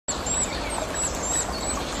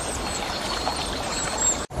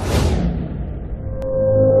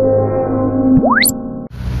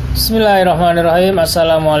Bismillahirrahmanirrahim.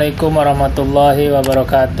 Assalamualaikum warahmatullahi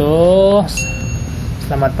wabarakatuh.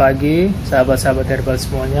 Selamat pagi sahabat-sahabat herbal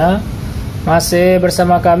semuanya. Masih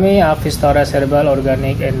bersama kami Hafiz Torres Herbal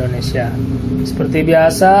Organik Indonesia. Seperti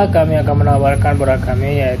biasa kami akan menawarkan produk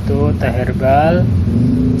kami, yaitu teh herbal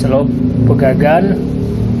celup pegagan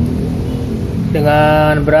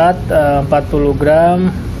dengan berat 40 gram,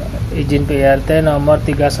 izin PRT nomor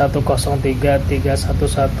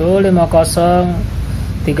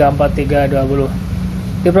 31033115034320,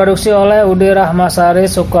 diproduksi oleh UD Rahmasari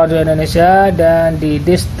Sukoharjo Indonesia dan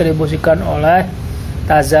didistribusikan oleh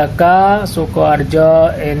Tazakka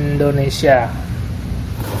Sukoharjo Indonesia.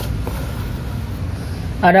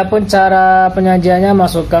 Adapun cara penyajiannya,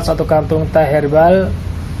 masukkan 1 kantung teh herbal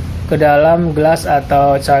ke dalam gelas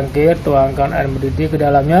atau cangkir, tuangkan air mendidih ke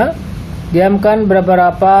dalamnya. Diamkan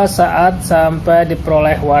beberapa saat sampai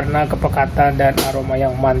diperoleh warna kepekatan dan aroma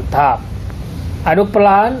yang mantap. Aduk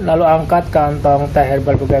perlahan, lalu angkat kantong teh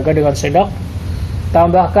herbal pegagan dengan sendok.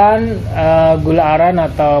 Tambahkan gula aren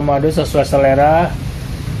atau madu sesuai selera.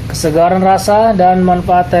 Kesegaran rasa dan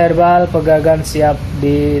manfaat teh herbal pegagan siap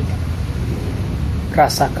dirasakan.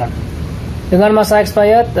 Dengan masa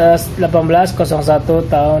expired 18/01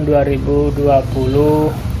 tahun 2022.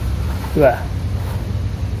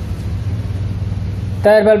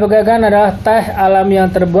 Teh herbal pegagan adalah teh alami yang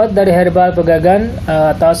terbuat dari herbal pegagan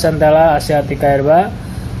atau Centella asiatica herba.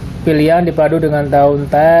 Pilihan dipadu dengan daun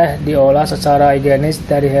teh, diolah secara higienis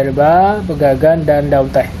dari herba, pegagan, dan daun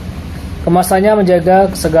teh. Kemasannya menjaga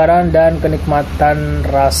kesegaran dan kenikmatan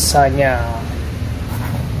rasanya.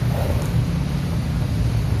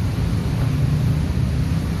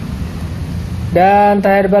 Dan teh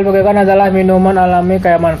herbal pegagan adalah minuman alami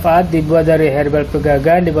kaya manfaat, dibuat dari herbal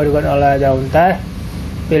pegagan, dipadukan oleh daun teh,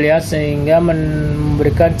 pilihan, sehingga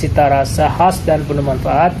memberikan cita rasa khas dan penuh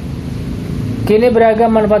manfaat. Kini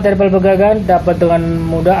beragam manfaat herbal pegagan dapat dengan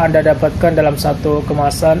mudah Anda dapatkan dalam satu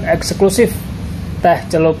kemasan eksklusif teh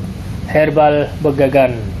celup herbal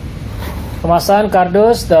pegagan. Kemasan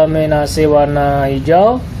kardus dominasi warna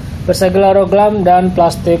hijau, bersegel hologram dan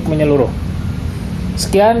plastik menyeluruh.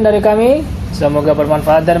 Sekian dari kami, semoga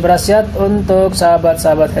bermanfaat dan berkhasiat untuk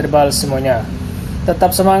sahabat-sahabat herbal semuanya.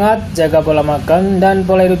 Tetap semangat, jaga pola makan dan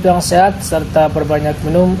pola hidup yang sehat, serta perbanyak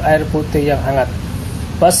minum air putih yang hangat.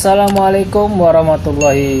 Wassalamualaikum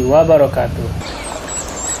warahmatullahi wabarakatuh.